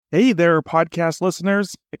Hey there, podcast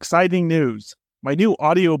listeners. Exciting news. My new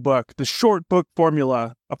audiobook, The Short Book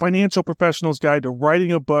Formula, A Financial Professional's Guide to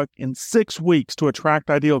Writing a Book in 6 Weeks to Attract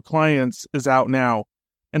Ideal Clients, is out now.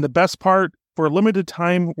 And the best part, for a limited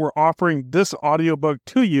time, we're offering this audiobook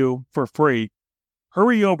to you for free.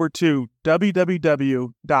 Hurry over to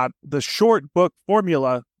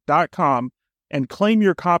www.theshortbookformula.com and claim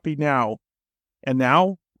your copy now. And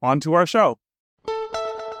now, on to our show.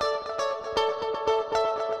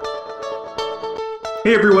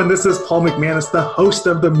 Hey everyone, this is Paul McManus, the host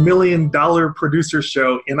of the $1 Million Producer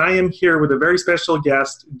Show, and I am here with a very special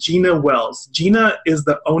guest, Gina Wells. Gina is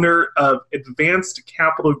the owner of Advanced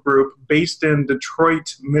Capital Group based in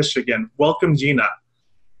Detroit, Michigan. Welcome, Gina.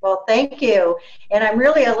 Well, thank you. And I'm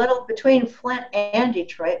really a little between Flint and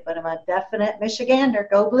Detroit, but I'm a definite Michigander.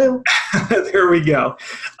 Go Blue. There we go.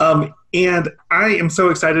 And I am so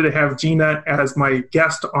excited to have Gina as my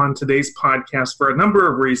guest on today's podcast for a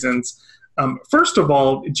number of reasons. First of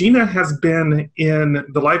all, Gina has been in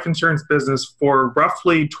the life insurance business for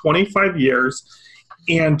roughly 25 years.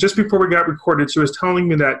 And just before we got recorded, she was telling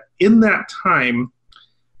me that in that time,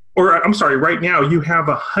 right now, you have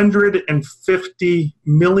 $150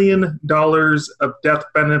 million of death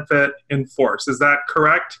benefit in force. Is that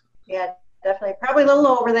correct? Yeah, definitely. Probably a little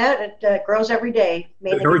over that. It grows every day.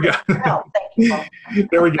 There we go. Thank you, Paul.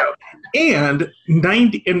 There we go. And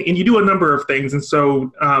and you do a number of things, and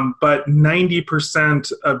so but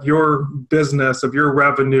 90% of your business, of your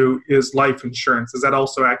revenue, is life insurance. Is that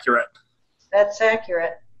also accurate? That's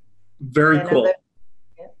accurate. Very cool.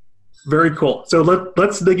 Very cool. So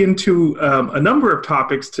let's dig into a number of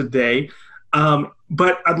topics today.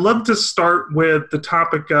 But I'd love to start with the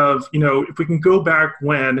topic of, if we can go back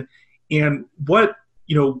when, and what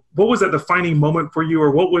was that defining moment for you,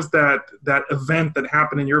 or what was that event that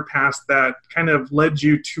happened in your past that kind of led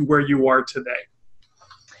you to where you are today?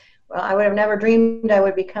 Well, I would have never dreamed I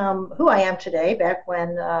would become who I am today back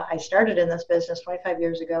when I started in this business 25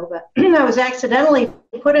 years ago. But I was accidentally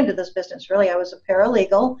put into this business, really. I was a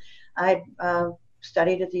paralegal. I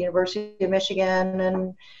studied at the University of Michigan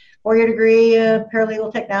and 4-year degree in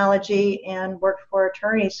paralegal technology, and worked for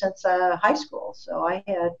attorneys since high school. So I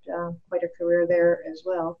had quite a career there as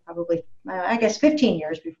well, probably, I guess, 15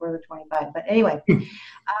 years before the 25. But anyway,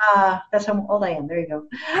 that's how old I am. There you go.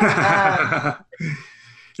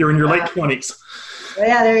 You're in your late 20s.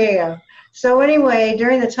 Yeah, there you go. So anyway,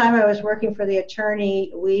 during the time I was working for the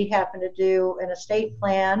attorney, we happened to do an estate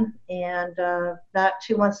plan, and not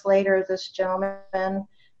 2 months later, this gentleman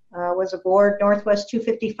was aboard Northwest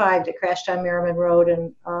 255 that crashed on Merriman Road,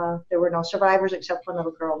 and there were no survivors except one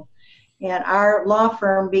little girl. And our law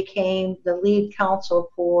firm became the lead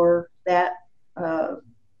counsel for that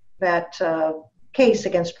case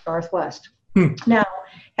against Northwest. Now,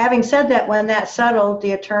 having said that, when that settled,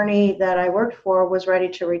 the attorney that I worked for was ready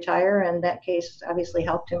to retire, and that case obviously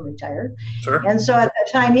helped him retire. Sure. And so at the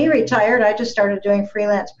time he retired, I just started doing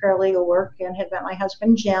freelance paralegal work and had met my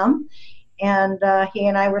husband, Jim. And he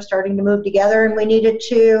and I were starting to move together, and we needed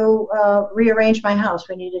to rearrange my house.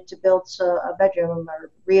 We needed to build a bedroom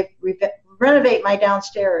or renovate my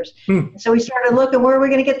downstairs. And so we started looking, where are we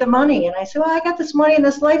going to get the money? And I said, well, I got this money in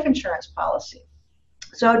this life insurance policy.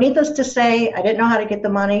 So needless to say, I didn't know how to get the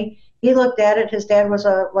money. He looked at it. His dad was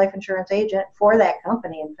a life insurance agent for that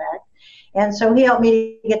company, in fact. And so he helped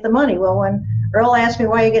me to get the money. Well, when Earl asked me,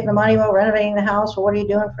 why are you getting the money? Well, renovating the house. Well, what are you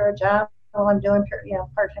doing for a job? Well, I'm doing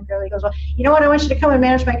part-time paralegal. He goes, well, you know what? I want you to come and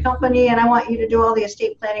manage my company, and I want you to do all the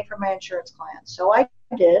estate planning for my insurance clients. So I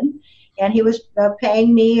did, and he was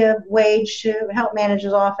paying me a wage to help manage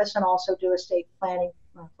his office and also do estate planning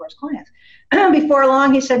for his clients. Before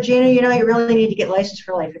long, he said, Gina, you really need to get licensed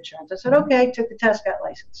for life insurance. I said, okay, took the test, got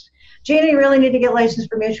licensed. Gina, you really need to get licensed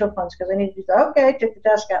for mutual funds because I need to do that. Okay, took the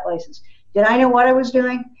test, got licensed. Did I know what I was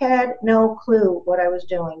doing? Had no clue what I was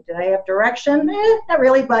doing. Did I have direction? Not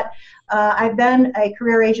really, but I've been a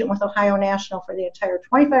career agent with Ohio National for the entire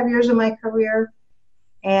 25 years of my career,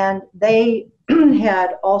 and they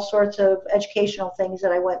had all sorts of educational things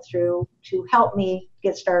that I went through to help me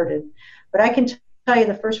get started. But I can tell you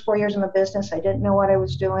the first 4 years in the business, I didn't know what I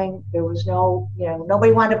was doing. There was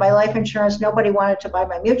nobody wanted to buy life insurance. Nobody wanted to buy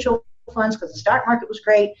my mutual funds because the stock market was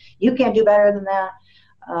great. You can't do better than that.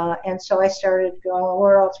 And so I started going, well,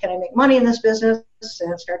 where else can I make money in this business?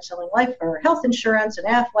 And start selling life or health insurance and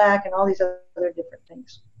Aflac and all these other different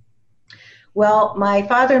things. Well, my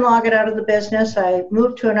father-in-law got out of the business. I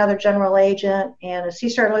moved to another general agent, and as he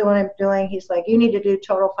started doing what I'm doing, he's like, you need to do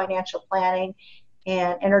total financial planning,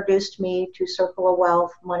 and introduced me to Circle of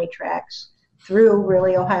Wealth money tracks through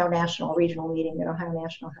really Ohio National regional meeting that Ohio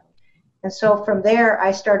National held. And so from there,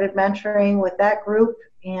 I started mentoring with that group,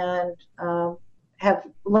 and have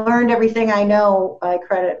learned everything I know. I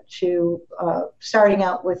credit to starting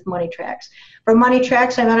out with Money Tracks. From Money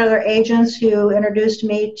Tracks, I met other agents who introduced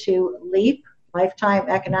me to LEAP, Lifetime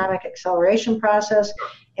Economic Acceleration Process,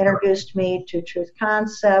 introduced me to Truth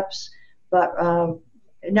Concepts, but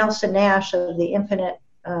Nelson Nash of the Infinite,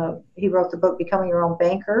 he wrote the book Becoming Your Own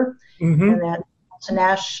Banker, and that Nelson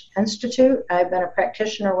Nash Institute. I've been a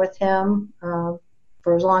practitioner with him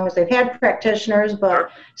for as long as they've had practitioners, but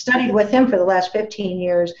studied with him for the last 15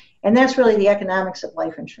 years, and that's really the economics of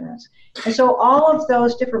life insurance. And so all of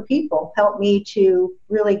those different people helped me to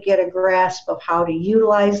really get a grasp of how to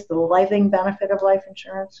utilize the living benefit of life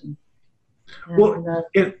insurance. And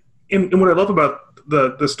what I love about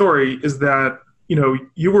the story is that,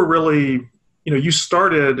 you were really, you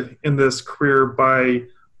started in this career by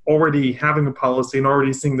already having a policy and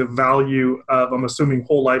already seeing the value of, I'm assuming,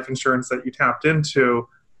 whole life insurance that you tapped into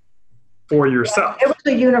for yourself. Yeah, it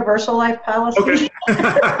was a universal life policy. Okay.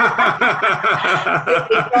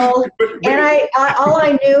 And all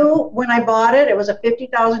I knew when I bought it, it was a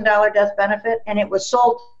 $50,000 death benefit, and it was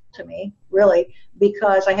sold to me, really,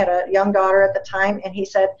 because I had a young daughter at the time, and he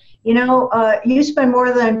said, you spend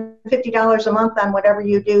more than $50 a month on whatever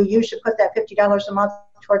you do, you should put that $50 a month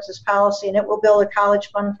towards this policy, and it will build a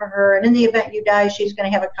college fund for her, and in the event you die, she's going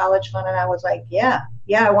to have a college fund. And I was like, yeah,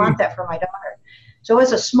 I want that for my daughter. So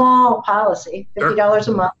it's a small policy, $50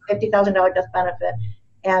 a month, $50,000 death benefit.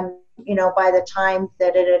 And by the time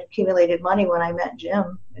that it had accumulated money when I met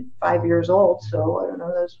Jim at 5 years old, so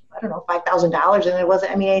I don't know, $5,000, and it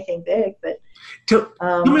wasn't anything big, but tell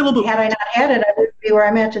me a little bit. Had I not had it, I would be where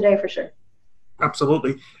I'm at today for sure.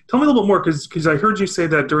 Absolutely. Tell me a little bit more, because I heard you say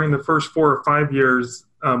that during the first 4 or 5 years,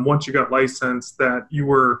 once you got licensed, that you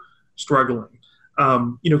were struggling.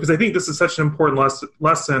 Because I think this is such an important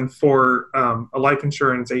lesson for a life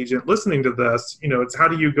insurance agent listening to this. It's how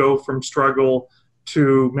do you go from struggle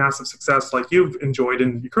to massive success like you've enjoyed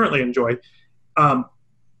and you currently enjoy. In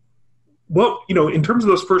terms of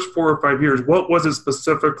those first 4 or 5 years, what was it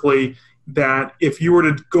specifically that if you were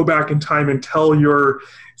to go back in time and tell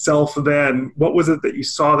yourself then, what was it that you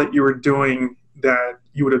saw that you were doing that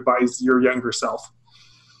you would advise your younger self?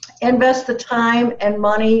 Invest the time and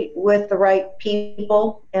money with the right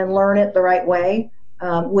people and learn it the right way,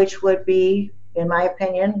 which would be, in my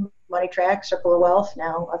opinion, Money Track, Circle of Wealth.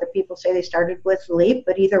 Now, other people say they started with LEAP,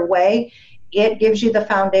 but either way, it gives you the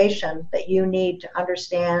foundation that you need to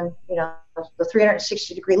understand, the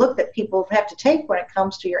 360-degree look that people have to take when it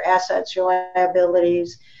comes to your assets, your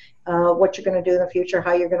liabilities, what you're going to do in the future,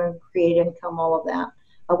 how you're going to create income, all of that.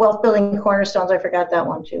 Wealth building cornerstones, I forgot that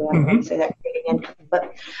one too. I didn't say that, creating income.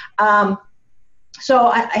 But so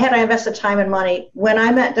I had to invest the time and money. When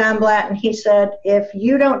I met Don Blatton, he said, if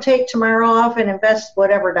you don't take tomorrow off and invest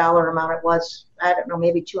whatever dollar amount it was, I don't know,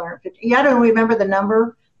 maybe 250. I don't remember the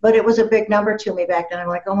number, but it was a big number to me back then. I'm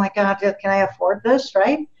like, oh my God, can I afford this,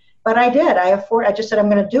 right? But I did. I just said, I'm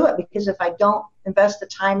going to do it, because if I don't invest the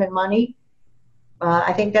time and money,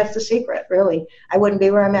 I think that's the secret, really. I wouldn't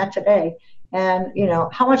be where I'm at today. And,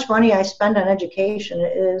 how much money I spend on education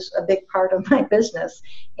is a big part of my business.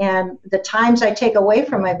 And the times I take away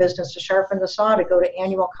from my business to sharpen the saw, to go to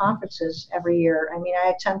annual conferences every year. I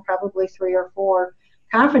attend probably 3 or 4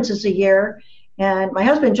 conferences a year. And my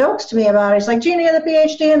husband jokes to me about it. He's like, Gina, you have a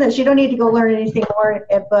PhD in this. You don't need to go learn anything more.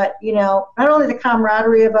 But, not only the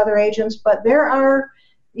camaraderie of other agents, but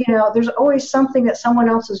there's always something that someone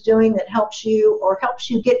else is doing that helps you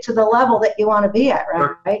get to the level that you want to be at,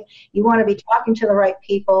 right? You want to be talking to the right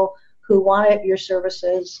people who want your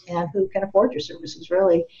services and who can afford your services,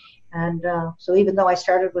 really. And so even though I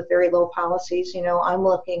started with very low policies, I'm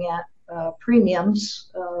looking at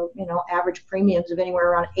premiums, average premiums of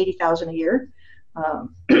anywhere around $80,000 a year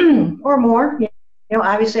or more.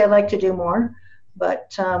 Obviously I'd like to do more.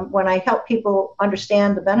 But when I help people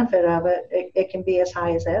understand the benefit of it, it can be as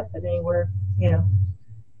high as that, but anywhere,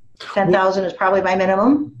 10,000 is probably my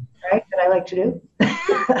minimum, right, that I like to do.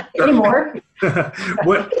 Anymore.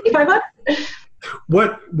 What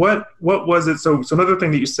was it? So another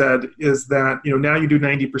thing that you said is that, now you do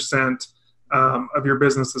 90% of your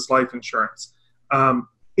business is life insurance.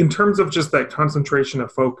 In terms of just that concentration of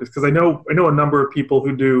focus, because I know a number of people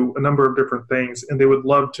who do a number of different things and they would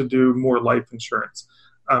love to do more life insurance.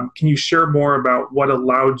 Can you share more about what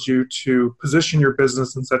allowed you to position your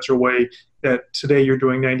business in such a way that today you're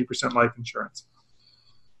doing 90% life insurance?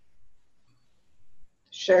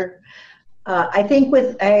 Sure. I think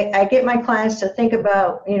I get my clients to think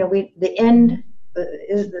about, the end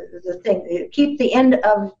is the thing. Keep the end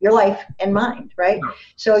of your life in mind, right?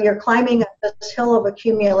 So you're climbing up this hill of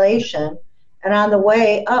accumulation. And on the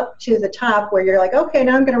way up to the top where you're like, okay,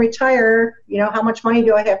 now I'm going to retire, how much money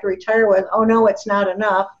do I have to retire with? Oh, no, it's not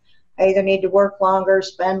enough. I either need to work longer,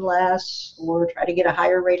 spend less, or try to get a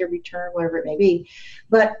higher rate of return, whatever it may be.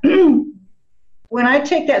 But when I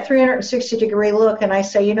take that 360-degree look and I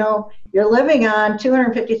say, you're living on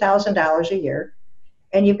 $250,000 a year,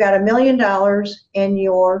 and you've got $1 million in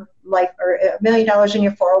your life, or $1 million in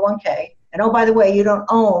your 401k. And oh, by the way, you don't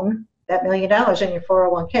own that $1 million in your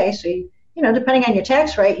 401k. So depending on your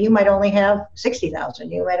tax rate, you might only have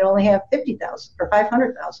 $60,000. You might only have $50,000 or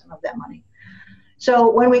 $500,000 of that money.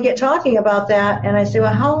 So when we get talking about that, and I say,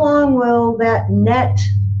 well, how long will that net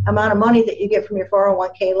amount of money that you get from your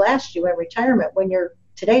 401k last you in retirement when you're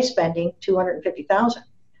today spending $250,000?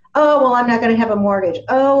 Oh, well, I'm not going to have a mortgage.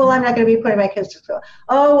 Oh, well, I'm not going to be putting my kids to school.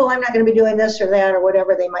 Oh, well, I'm not going to be doing this or that or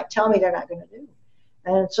whatever they might tell me they're not going to do.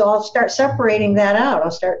 And so I'll start separating that out.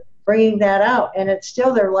 I'll start bringing that out. And it's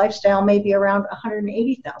still their lifestyle may be around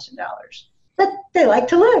 $180,000. But they like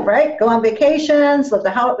to live, right? Go on vacations, live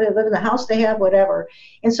in the house they have, whatever.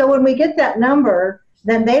 And so when we get that number,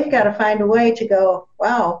 then they've got to find a way to go,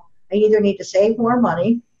 wow, I either need to save more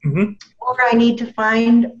money, or I need to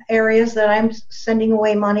find areas that I'm sending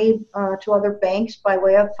away money to other banks by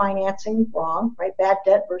way of financing wrong, right? Bad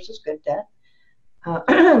debt versus good debt.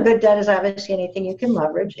 Good debt is obviously anything you can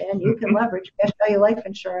leverage, and you can leverage cash value life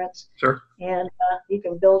insurance. Sure. And you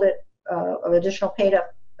can build it of additional paid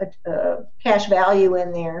up cash value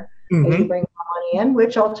in there as you bring more money in,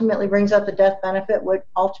 which ultimately brings up the death benefit, which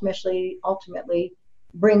ultimately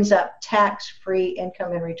brings up tax-free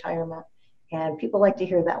income in retirement. And people like to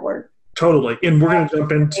hear that word. Totally. And we're going to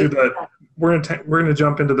jump into that. We're going to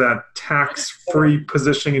jump into that tax-free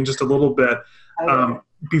positioning in just a little bit.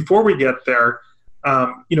 Before we get there,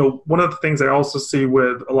 one of the things I also see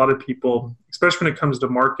with a lot of people, especially when it comes to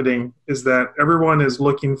marketing, is that everyone is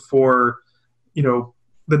looking for,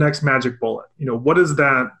 the next magic bullet. What is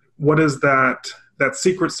that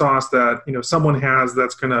secret sauce that, someone has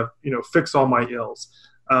that's going to, fix all my ills.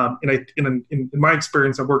 In my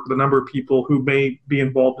experience, I've worked with a number of people who may be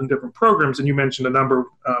involved in different programs, and you mentioned a number,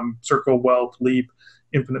 Circle, Wealth, Leap,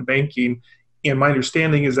 Infinite Banking. And my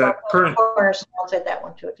understanding is that I'll say that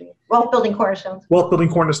one too. Wealth Building Cornerstones. Wealth Building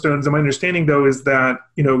Cornerstones. And my understanding, though, is that,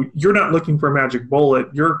 you're not looking for a magic bullet.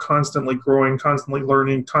 You're constantly growing, constantly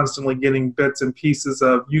learning, constantly getting bits and pieces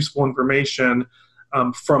of useful information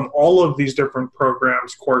from all of these different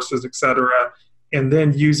programs, courses, et cetera, and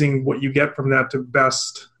then using what you get from that to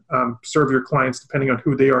best serve your clients depending on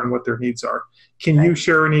who they are and what their needs are. Can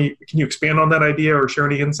you expand on that idea or share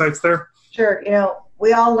any insights there? Sure.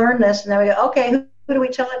 We all learn this, and then we go, okay, who do we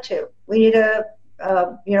tell it to? We need a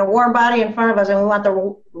warm body in front of us, and we want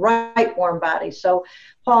the right warm body. So,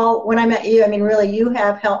 Paul, when I met you, really, you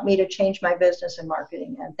have helped me to change my business and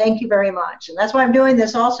marketing, and thank you very much. And that's why I'm doing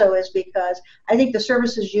this also, is because I think the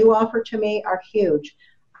services you offer to me are huge.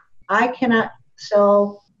 I cannot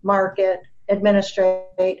sell, market,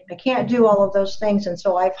 administrate. I can't do all of those things, and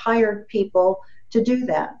so I've hired people to do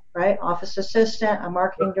that, right? Office assistant, a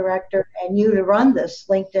marketing director, and you to run this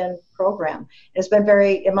LinkedIn program. It's been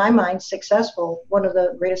very, in my mind, successful. One of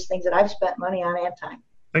the greatest things that I've spent money on and time.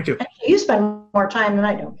 Thank you. You spend more time than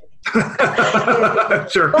I do.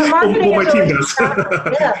 Sure. Well, marketing my team does.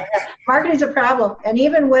 yeah. Marketing's a problem. And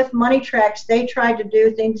even with Money Tracks, they tried to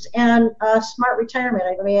do things, and Smart Retirement.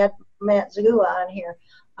 We had Matt Zagula on here.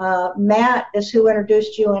 Matt is who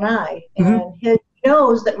introduced you and I, and he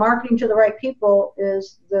knows that marketing to the right people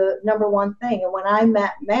is the number one thing. And when I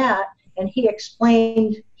met Matt and he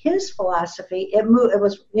explained his philosophy, it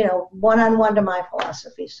was one-on-one to my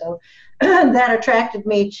philosophy. So that attracted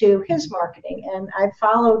me to his marketing, and I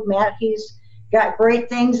followed Matt. He's got great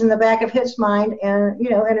things in the back of his mind, and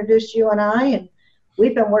introduced you and I, and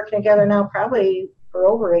we've been working together now probably for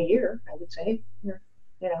over a year, I would say.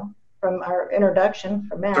 From our introduction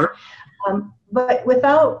from Matt. Sure. But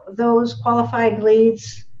without those qualified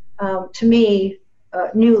leads, to me,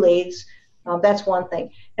 new leads, that's one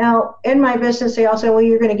thing. Now, in my business, they all say, well,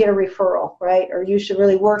 you're going to get a referral, right? Or you should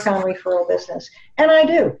really work on referral business. And I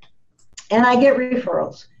do. And I get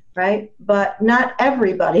referrals, right? But not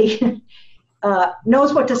everybody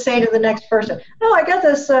knows what to say to the next person. Oh, I got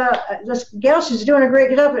this gal, she's doing a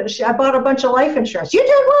great job. I bought a bunch of life insurance. You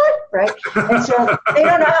did what? Right? And so they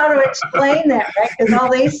don't know how to explain that, right? Because all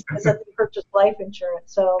they say is that they purchased life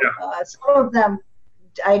insurance. So some of them,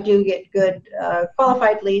 I do get good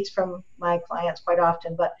qualified leads from my clients quite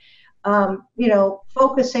often. But,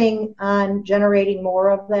 focusing on generating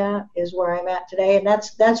more of that is where I'm at today. And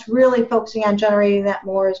that's really focusing on generating that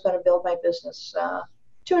more is going to build my business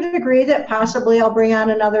to a degree that possibly I'll bring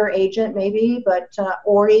on another agent maybe, but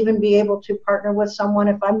or even be able to partner with someone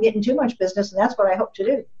if I'm getting too much business, and that's what I hope to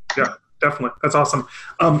do. Yeah, definitely. That's awesome.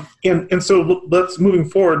 And so moving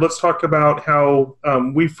forward, let's talk about how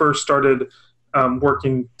we first started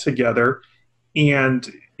working together. And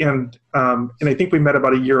I think we met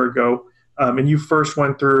about a year ago. And you first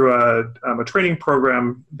went through a training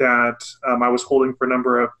program that I was holding for a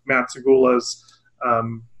number of Matt Segula's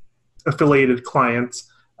affiliated clients.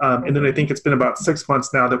 And then I think it's been about 6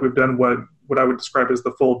 months now that we've done what I would describe as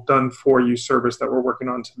the full done for you service that we're working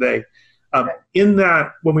on today. In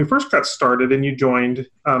that, when we first got started and you joined,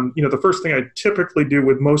 the first thing I typically do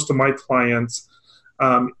with most of my clients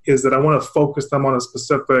is that I want to focus them on a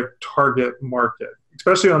specific target market,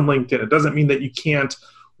 especially on LinkedIn. It doesn't mean that you can't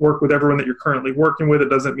work with everyone that you're currently working with. It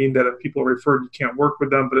doesn't mean that if people are referred, you can't work with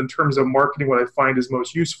them. But in terms of marketing, what I find is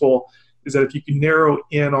most useful is that if you can narrow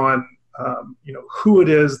in on who it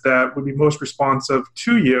is that would be most responsive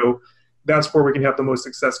to you, that's where we can have the most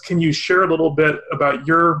success. Can you share a little bit about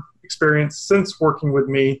your experience since working with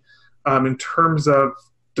me in terms of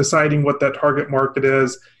deciding what that target market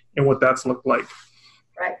is and what that's looked like?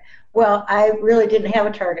 Right. Well, I really didn't have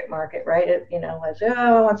a target market, right? I said,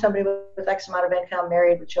 I want somebody with X amount of income,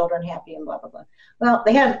 married with children, happy, and blah, blah, blah. Well,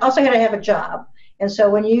 they also had to have a job. And so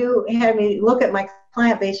when you had me look at my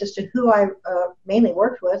client base as to who I mainly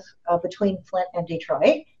worked with between Flint and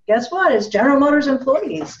Detroit, guess what? It's General Motors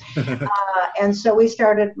employees. And so we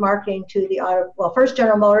started marketing to first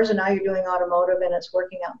General Motors, and now you're doing automotive, and it's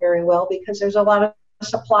working out very well because there's a lot of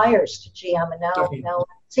suppliers to GM, and now I'm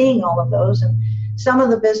seeing all of those. And some of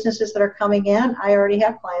the businesses that are coming in, I already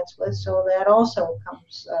have clients with, so that also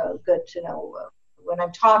comes good to know. When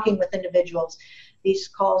I'm talking with individuals, these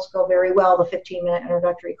calls go very well, the 15-minute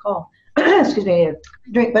introductory call. Excuse me, a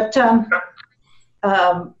drink. But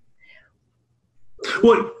I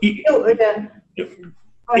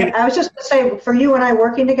was just going to say, for you and I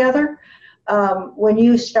working together, when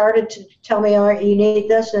you started to tell me, all right, you need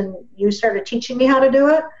this, and you started teaching me how to do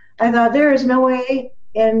it, I thought, there is no way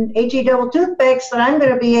in AG Double Toothpicks that I'm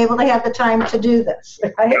going to be able to have the time to do this,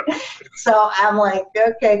 right? So I'm like,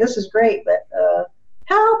 okay, this is great, but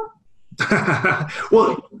help.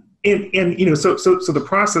 Well, so the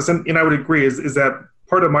process, and I would agree, is that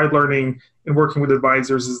part of my learning in working with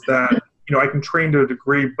advisors is that, I can train to a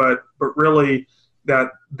degree, but really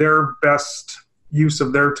that their best use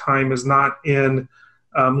of their time is not in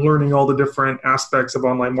learning all the different aspects of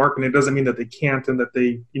online marketing. It doesn't mean that they can't and that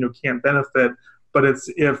they, can't benefit, but it's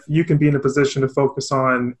if you can be in a position to focus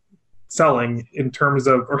on selling in terms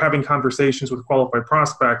of, or having conversations with qualified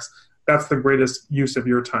prospects, that's the greatest use of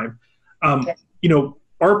your time. Okay.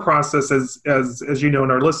 Our process, as you know,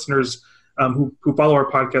 and our listeners who follow our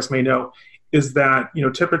podcast may know, is that,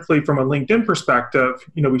 typically from a LinkedIn perspective,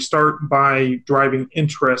 we start by driving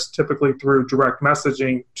interest, typically through direct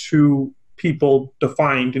messaging to people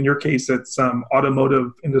defined. In your case, it's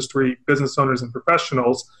automotive industry business owners and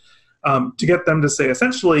professionals, to get them to say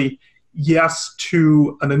essentially yes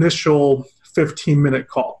to an initial 15-minute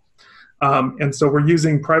call. And so we're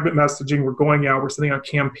using private messaging, we're going out, we're sending out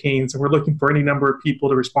campaigns, and we're looking for any number of people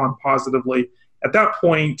to respond positively. At that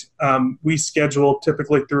point, we schedule,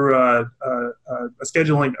 typically through a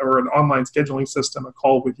scheduling or an online scheduling system, a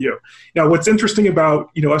call with you. Now, what's interesting about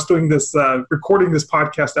us doing this, recording this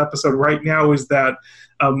podcast episode right now, is that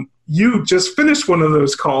you just finished one of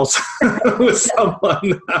those calls with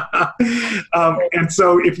someone. And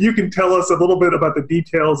so, if you can tell us a little bit about the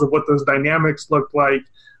details of what those dynamics look like,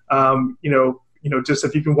 just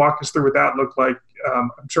if you can walk us through what that looked like, I'm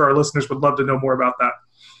sure our listeners would love to know more about that.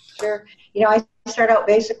 Sure. I start out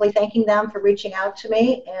basically thanking them for reaching out to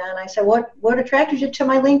me, and I said, what attracted you to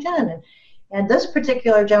my LinkedIn? And this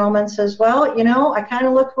particular gentleman says, well, I kind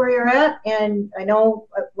of looked where you're at, and I know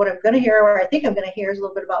what I'm going to hear, or I think I'm going to hear, is a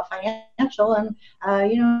little bit about financial, and I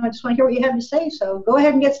just want to hear what you have to say, so go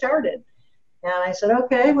ahead and get started. And I said,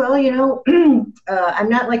 okay, well, I'm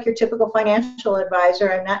not like your typical financial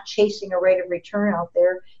advisor. I'm not chasing a rate of return out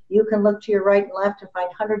there. You can look to your right and left and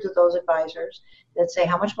find hundreds of those advisors that say,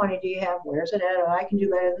 how much money do you have? Where's it at? Oh, I can do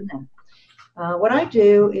better than that. What I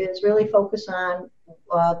do is really focus on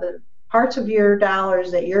the parts of your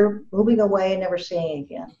dollars that you're moving away and never seeing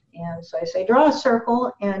again. And so I say, draw a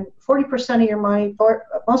circle, and 40% of your money, for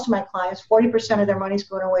most of my clients, 40% of their money is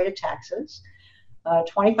going away to taxes.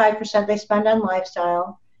 25% they spend on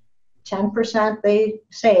lifestyle, 10% they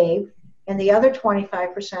save, and the other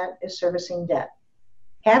 25% is servicing debt.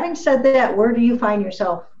 Having said that, where do you find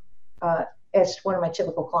yourself as one of my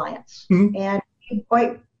typical clients? Mm-hmm. And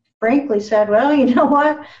quite frankly said, well, you know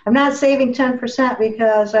what? I'm not saving 10%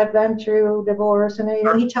 because I've been through divorce. And,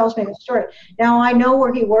 he tells me the story. Now, I know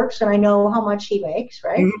where he works and I know how much he makes,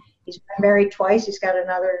 right? Mm-hmm. He's been married twice. He's got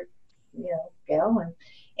another, gal.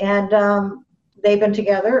 And they've been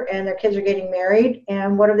together and their kids are getting married.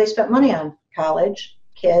 And what have they spent money on? College,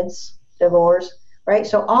 kids, divorce, right?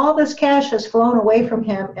 So all this cash has flown away from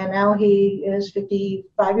him. And now he is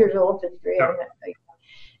 55 years old, 53. Yeah.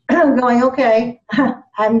 Going, okay,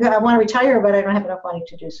 I want to retire, but I don't have enough money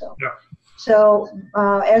to do so. Yeah. So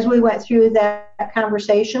as we went through that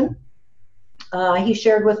conversation, he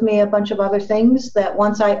shared with me a bunch of other things that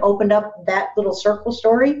once I opened up that little circle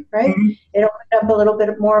story, right, mm-hmm. It opened up a little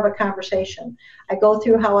bit more of a conversation. I go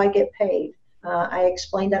through how I get paid. I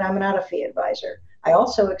explained that I'm not a fee advisor. I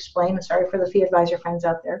also explained, sorry for the fee advisor friends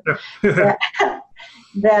out there,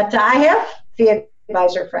 that I have fee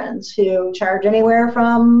advisor friends who charge anywhere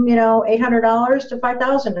from $800 to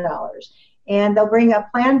 $5,000, and they'll bring a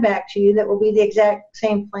plan back to you that will be the exact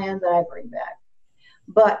same plan that I bring back.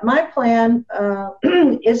 But my plan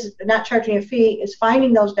is not charging a fee, is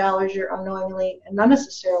finding those dollars you're unknowingly and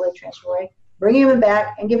unnecessarily transferring, bringing them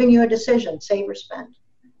back, and giving you a decision, save or spend.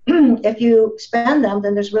 If you spend them,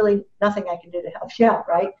 then there's really nothing I can do to help you out,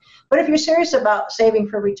 right? But if you're serious about saving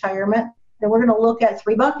for retirement, then we're going to look at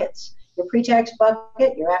 3 buckets. Your pre-tax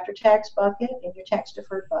bucket, your after-tax bucket, and your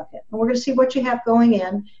tax-deferred bucket. And we're going to see what you have going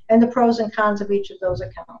in and the pros and cons of each of those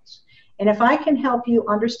accounts. And if I can help you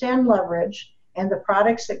understand leverage and the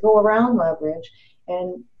products that go around leverage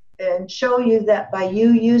and show you that by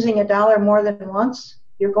you using a dollar more than once,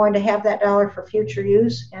 you're going to have that dollar for future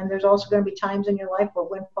use. And there's also going to be times in your life where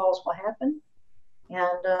windfalls will happen.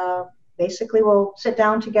 And basically we'll sit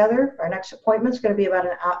down together. Our next appointment is going to be about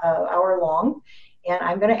an hour long. And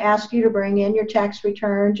I'm going to ask you to bring in your tax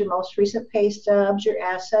returns, your most recent pay stubs, your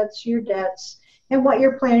assets, your debts, and what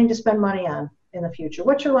you're planning to spend money on in the future.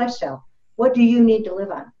 What's your lifestyle? What do you need to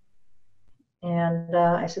live on? And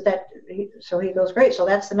I said that, so he goes, great. So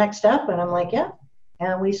that's the next step. And I'm like, yeah.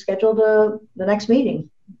 And we scheduled the next meeting.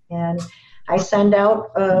 And I send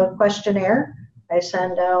out a questionnaire. I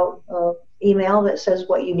send out an email that says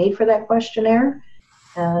what you need for that questionnaire.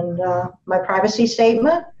 And my privacy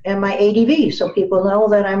statement and my ADV, so people know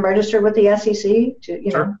that I'm registered with the SEC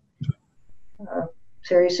to,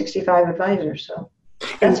 Series 65 advisor. So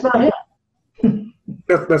that's about it.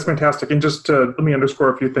 That's fantastic. And just let me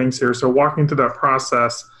underscore a few things here. So walking through that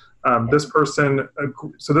process, this person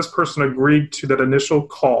agreed to that initial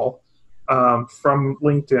call from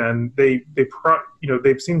LinkedIn.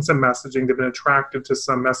 They've seen some messaging. They've been attracted to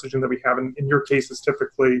some messaging that we have. In your case, is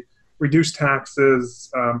typically reduce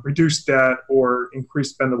taxes, reduce debt, or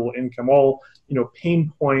increase spendable income, all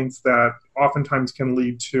pain points that oftentimes can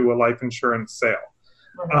lead to a life insurance sale.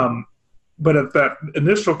 Mm-hmm. But at that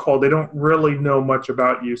initial call, they don't really know much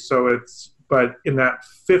about you. But in that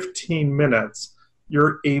 15 minutes,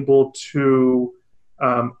 you're able to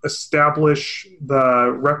establish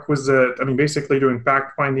the requisite, basically doing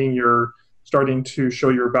fact finding, you're starting to show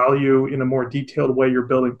your value in a more detailed way, you're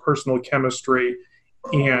building personal chemistry.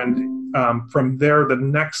 And from there, the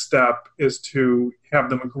next step is to have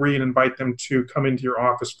them agree and invite them to come into your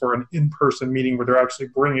office for an in-person meeting where they're actually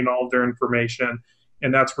bringing all of their information.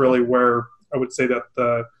 And that's really where I would say that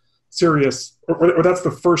the serious, or that's the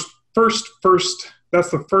that's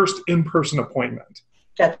the first in-person appointment.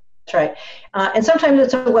 That's right. And sometimes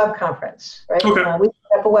it's a web conference, right? Okay. We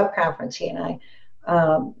have a web conference, he and I,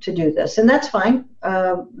 to do this. And that's fine.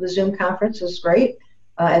 The Zoom conference is great.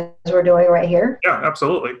 As we're doing right here. Yeah,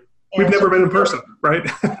 absolutely. We've never been in person, right?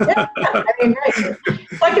 Yeah, right.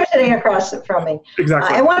 It's like you're sitting across from me.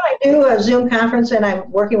 Exactly. And when I do a Zoom conference and I'm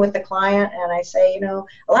working with the client and I say,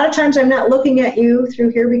 a lot of times I'm not looking at you through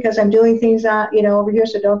here because I'm doing things, over here,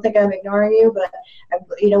 so don't think I'm ignoring you. But,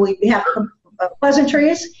 we have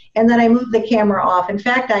pleasantries, and then I move the camera off. In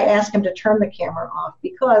fact, I ask him to turn the camera off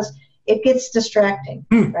because it gets distracting,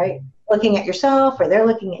 right? Looking at yourself or they're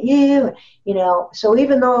looking at you, so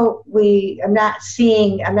even though I'm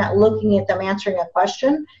not looking at them answering a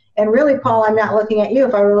question. And really, Paul, I'm not looking at you.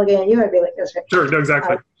 If I were looking at you, I'd be like this. Right? Sure, no,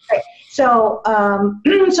 exactly. Right. So,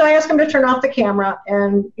 so I ask them to turn off the camera,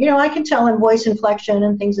 and I can tell in voice inflection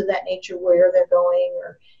and things of that nature where they're going,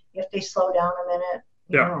 or if they slow down a minute.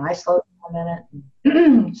 I slow down a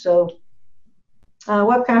minute. So,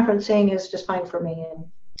 web conferencing is just fine for me. And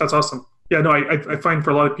that's awesome. Yeah, no, I find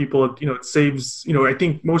for a lot of people, it saves, I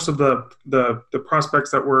think most of the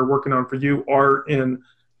prospects that we're working on for you are in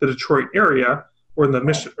the Detroit area or in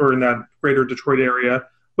that greater Detroit area.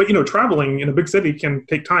 But, traveling in a big city can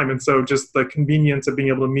take time. And so just the convenience of being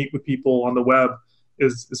able to meet with people on the web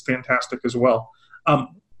is fantastic as well.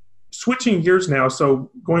 switching gears now, so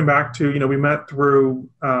going back to, we met through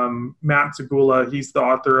Matt Zagula. He's the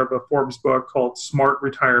author of a Forbes book called Smart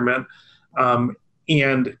Retirement.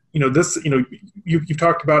 And, this, you've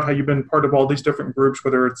talked about how you've been part of all these different groups,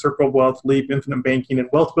 whether it's Circle of Wealth, Leap, Infinite Banking, and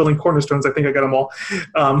Wealth Building Cornerstones. I think I got them all.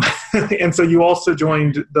 And so you also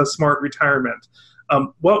joined the Smart Retirement.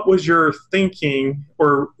 What was your thinking,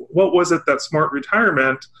 or what was it that Smart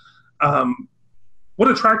Retirement, what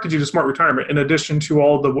attracted you to Smart Retirement in addition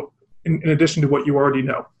to in addition to what you already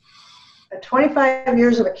know? 25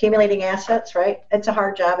 years of accumulating assets, right? It's a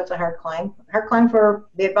hard job. It's a hard climb. Hard climb for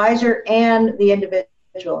the advisor and the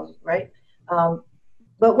individual, right?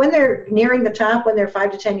 But when they're nearing the top, when they're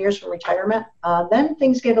 5 to 10 years from retirement, then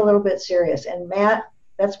things get a little bit serious. And Matt,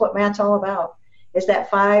 that's what Matt's all about, is that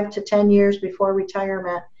 5 to 10 years before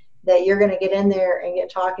retirement that you're going to get in there and get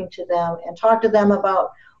talking to them and talk to them about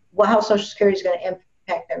how Social Security is going to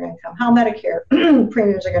impact their income, how Medicare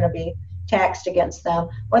premiums are going to be taxed against them,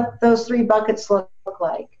 what those 3 buckets look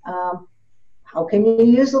like. How can you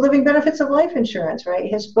use the living benefits of life insurance, right?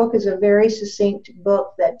 His book is a very succinct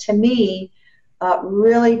book that, to me,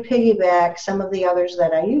 really piggybacks some of the others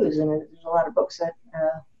that I use. And there's a lot of books that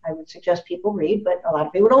I would suggest people read, but a lot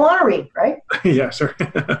of people don't want to read, right? Yeah, sure.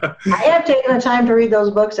 I have taken the time to read those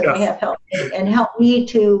books, and they have helped me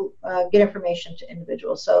to get information to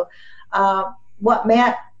individuals. So what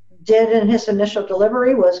Matt did in his initial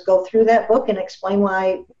delivery was go through that book and explain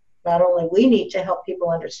why not only we need to help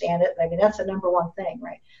people understand it. I mean, that's the number one thing,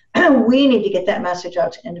 right? We need to get that message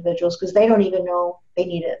out to individuals because they don't even know they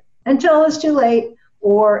need it until it's too late,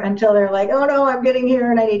 or until they're like, oh no, I'm getting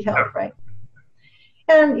here and I need help, right?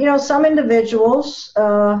 And, some individuals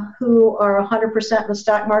who are 100% in the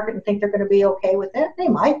stock market and think they're going to be okay with that, they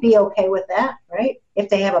might be okay with that, right? If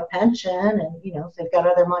they have a pension and, if they've got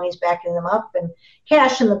other monies backing them up and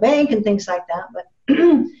cash in the bank and things like that. But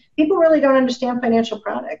people really don't understand financial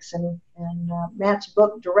products. And Matt's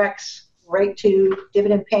book directs right to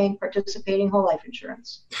dividend-paying, participating whole life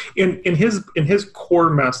insurance. In his core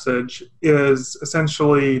message is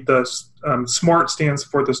essentially the SMART stands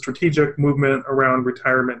for the strategic movement around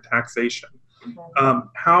retirement taxation. Mm-hmm.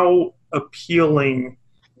 How appealing,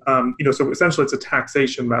 so essentially it's a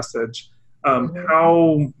taxation message.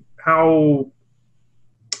 Mm-hmm. How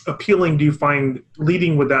appealing do you find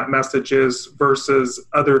leading with that message is versus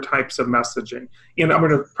other types of messaging? And I'm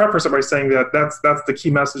going to preface it by saying that that's the key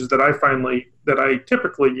message that I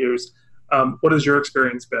typically use. What has your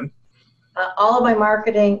experience been? All of my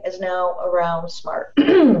marketing is now around SMART.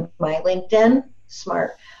 My LinkedIn,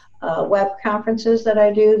 SMART. Web conferences that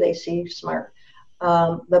I do, they see SMART.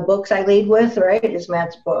 The books I lead with, right, is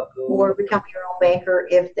Matt's book, or Become Your Own Banker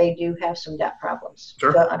if they do have some debt problems.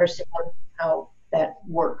 Sure. To understand how that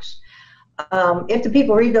works. If the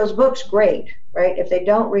people read those books, great, right? If they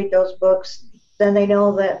don't read those books, then they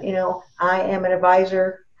know that, I am an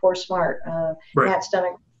advisor for SMART. Right. Matt's done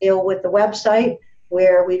a deal with the website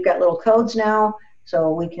where we've got little codes now,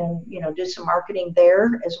 so we can, do some marketing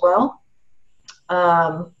there as well.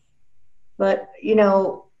 But,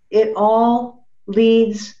 it all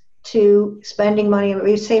leads to spending money.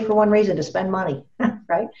 We say for one reason, to spend money,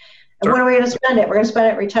 right? And When are we going to spend it? We're going to spend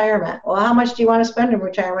it in retirement. Well, how much do you want to spend in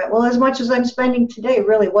retirement? Well, as much as I'm spending today,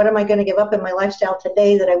 really. What am I going to give up in my lifestyle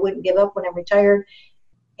today that I wouldn't give up when I'm retired?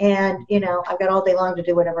 And, I've got all day long to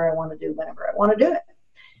do whatever I want to do whenever I want to do it.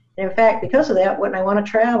 And in fact, because of that, wouldn't I want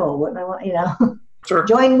to travel? Wouldn't I want, Sure.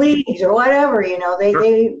 join leagues or whatever?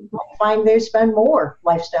 They find they spend more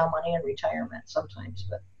lifestyle money in retirement sometimes.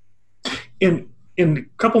 But in a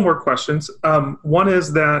couple more questions. One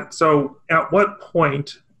is that, so at what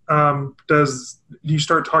point do you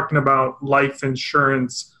start talking about life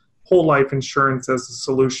insurance, whole life insurance as a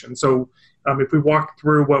solution? So if we walk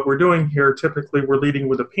through what we're doing here, typically we're leading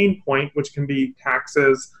with a pain point, which can be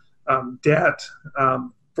taxes, debt,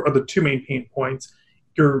 for the 2 main pain points.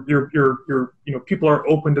 You're people are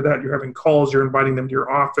open to that. You're having calls. You're inviting them to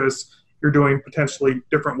your office. You're doing potentially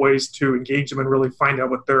different ways to engage them and really find out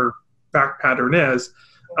what their fact pattern is.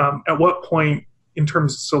 At what point, in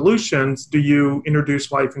terms of solutions, do you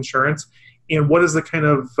introduce life insurance, and what is the kind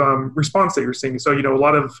of response that you're seeing? So, a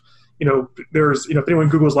lot of, there's, if anyone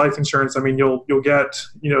Googles life insurance, I mean, you'll get,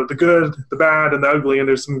 the good, the bad, and the ugly, and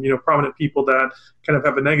there's some, prominent people that kind of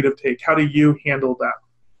have a negative take. How do you handle that?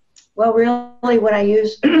 Well, really, when I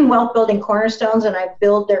use Wealth Building Cornerstones and I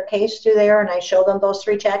build their case through there and I show them those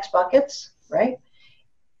 3 tax buckets, right?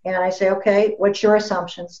 And I say, okay, what's your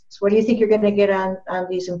assumptions? What do you think you're going to get on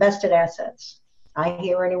these invested assets? I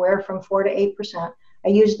hear anywhere from 4 to 8%. I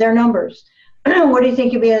use their numbers. What do you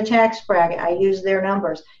think you'll be in a tax bracket? I use their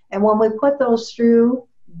numbers. And when we put those through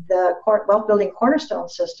the wealth building cornerstone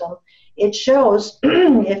system, it shows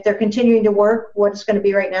if they're continuing to work, what it's going to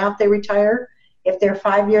be right now if they retire, if they're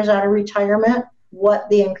 5 years out of retirement, what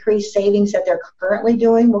the increased savings that they're currently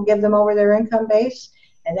doing will give them over their income base.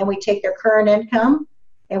 And then we take their current income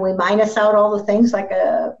and we minus out all the things like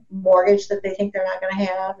a mortgage that they think they're not going to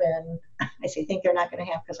have. And I say think they're not going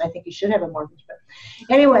to have because I think you should have a mortgage. But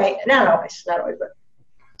anyway, not always, but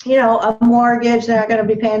a mortgage, they're not going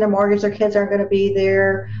to be paying their mortgage, their kids aren't going to be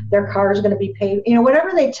there, their car is going to be paid.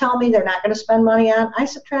 Whatever they tell me they're not going to spend money on, I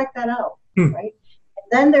subtract that out, right?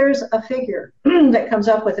 Then there's a figure that comes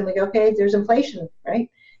up with, and we go, okay, there's inflation, right?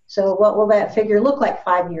 So what will that figure look like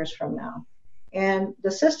 5 years from now? And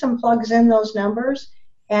the system plugs in those numbers,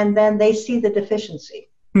 and then they see the deficiency,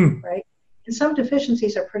 right? And some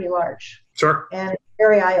deficiencies are pretty large. Sure. And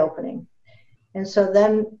very eye-opening. And so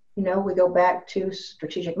then, we go back to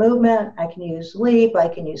strategic movement. I can use LEAP. I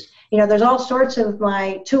can use, there's all sorts of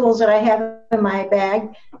my tools that I have in my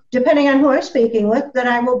bag, depending on who I'm speaking with, that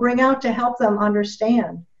I will bring out to help them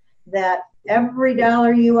understand that every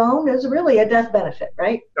dollar you own is really a death benefit,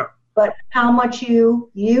 right? Yeah. But how much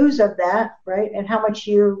you use of that, right, and how much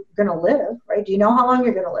you're going to live, right? Do you know how long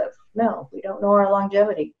you're going to live? No, we don't know our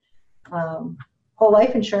longevity. Whole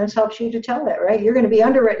life insurance helps you to tell that, right? You're going to be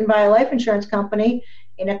underwritten by a life insurance company,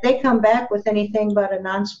 and if they come back with anything but a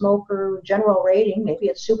non-smoker general rating, maybe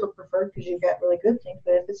it's super preferred because you've got really good things,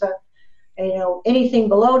 but if it's anything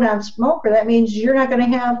below non-smoker, that means you're not going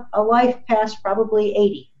to have a life past probably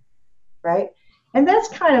 80, right? And that's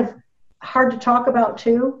kind of hard to talk about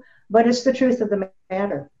too, but it's the truth of the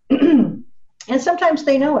matter. And sometimes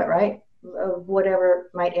they know it, right? Of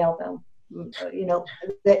whatever might ail them,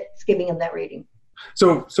 that's giving them that rating.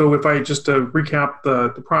 So if I just to recap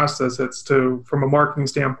the process, from a marketing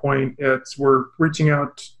standpoint, we're reaching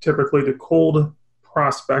out typically to cold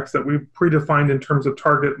prospects that we've predefined in terms of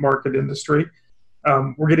target market industry.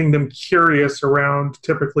 We're getting them curious around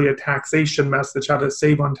typically a taxation message, how to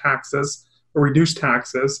save on taxes or reduce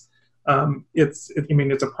taxes. It's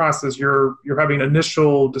a process. You're having an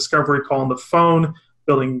initial discovery call on the phone,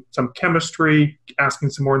 building some chemistry,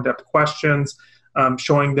 asking some more in-depth questions,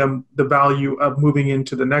 showing them the value of moving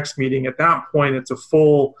into the next meeting. At that point, it's a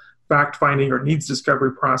full fact-finding or needs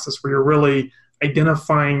discovery process where you're really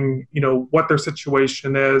identifying, what their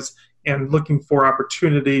situation is and looking for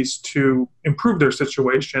opportunities to improve their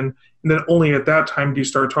situation. And then only at that time do you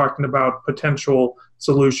start talking about potential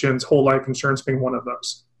solutions, whole life insurance being one of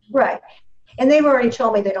those. Right. And they've already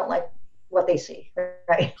told me they don't like what they see,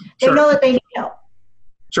 right? They Sure. know that they need help.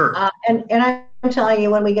 Sure. And I'm telling you,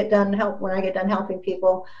 when I get done helping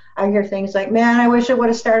people, I hear things like, man, I wish I would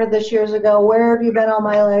have started this years ago. Where have you been all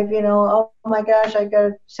my life? Oh my gosh, I got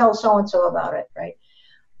to tell so-and-so about it, right?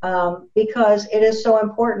 Because it is so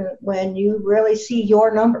important when you really see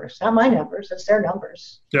your numbers, not my numbers, it's their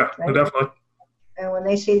numbers. Yeah, right? definitely. And when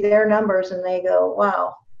they see their numbers and they go,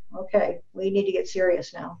 wow, okay, we need to get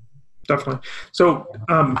serious now. Definitely. So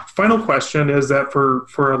final question is that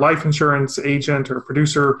for a life insurance agent or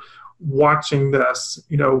producer watching this,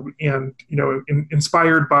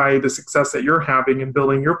 inspired by the success that you're having in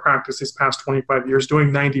building your practice these past 25 years, doing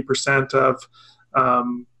 90% of,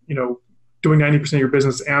 doing 90% of your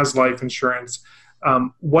business as life insurance,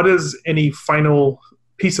 what is any final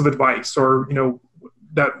piece of advice or,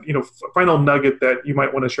 final nugget that you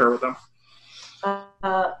might want to share with them?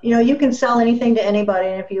 You can sell anything to anybody,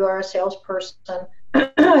 and if you are a salesperson,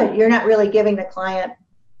 you're not really giving the client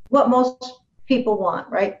what most people want,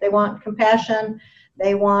 right? They want compassion.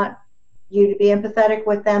 They want you to be empathetic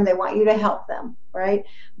with them. They want you to help them, right?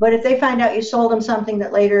 But if they find out you sold them something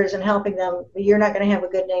that later isn't helping them, you're not going to have a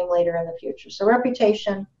good name later in the future. So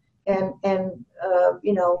reputation and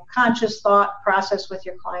conscious thought process with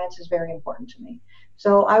your clients is very important to me.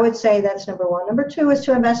 So I would say that's number one. Number two is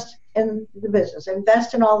to invest in the business.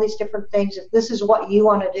 Invest in all these different things. If this is what you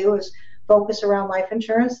want to do is focus around life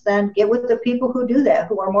insurance, then get with the people who do that,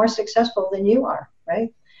 who are more successful than you are, right?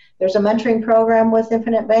 There's a mentoring program with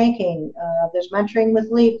Infinite Banking. There's mentoring with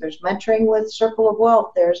LEAP. There's mentoring with Circle of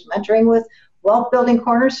Wealth. There's mentoring with Wealth Building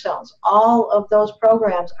Cornerstones. All of those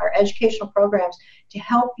programs are educational programs to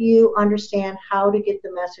help you understand how to get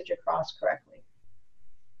the message across correctly.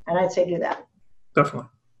 And I'd say do that. Definitely.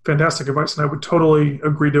 Fantastic advice. And I would totally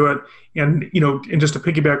agree to it. And, and just to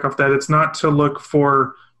piggyback off that, it's not to look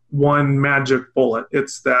for one magic bullet.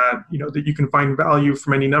 It's that, that you can find value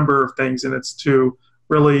from any number of things. And it's to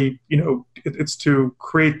really, it's to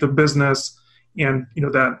create the business and,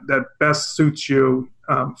 that best suits you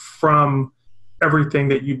from everything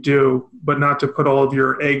that you do, but not to put all of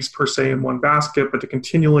your eggs per se in one basket, but to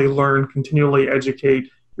continually learn, continually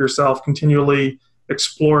educate yourself, continually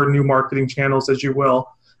explore new marketing channels as you will.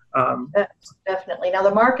 Definitely. Now,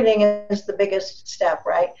 the marketing is the biggest step,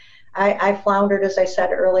 right? I floundered, as I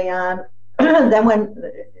said early on. Then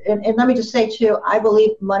and let me just say too, I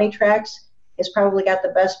believe MoneyTrax has probably got the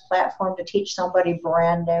best platform to teach somebody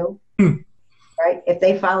brand new, right? If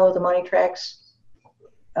they follow the MoneyTrax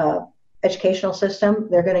educational system,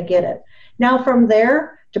 they're going to get it. Now, from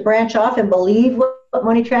there, to branch off and believe what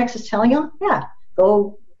MoneyTrax is telling you, yeah,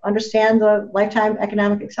 go understand the lifetime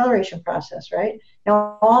economic acceleration process, right?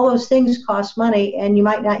 Now, all those things cost money, and you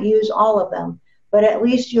might not use all of them, but at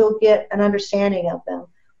least you'll get an understanding of them.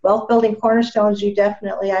 Wealth building cornerstones, you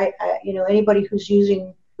definitely, anybody who's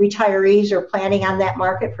using retirees or planning on that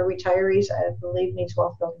market for retirees, I believe needs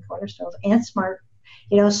wealth building cornerstones. And SMART.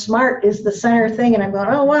 SMART is the center thing, and I'm going,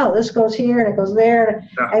 oh wow, this goes here and it goes there.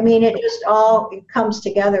 Yeah. I mean, it comes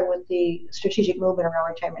together with the strategic movement around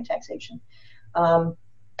retirement taxation.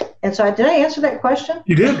 And so, did I answer that question?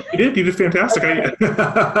 You did. You did fantastic. Okay.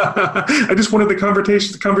 I just wanted the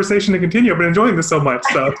conversation to continue. I've been enjoying this so much.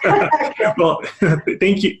 So, well,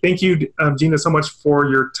 thank you, Gina, so much for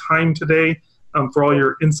your time today, for all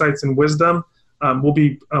your insights and wisdom. We'll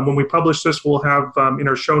be when we publish this, we'll have in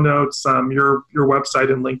our show notes your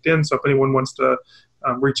website and LinkedIn. So if anyone wants to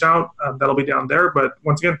reach out, that'll be down there. But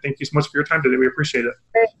once again, thank you so much for your time today. We appreciate it.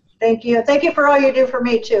 Great. Thank you. Thank you for all you do for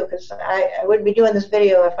me too, because I wouldn't be doing this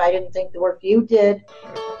video if I didn't think the work you did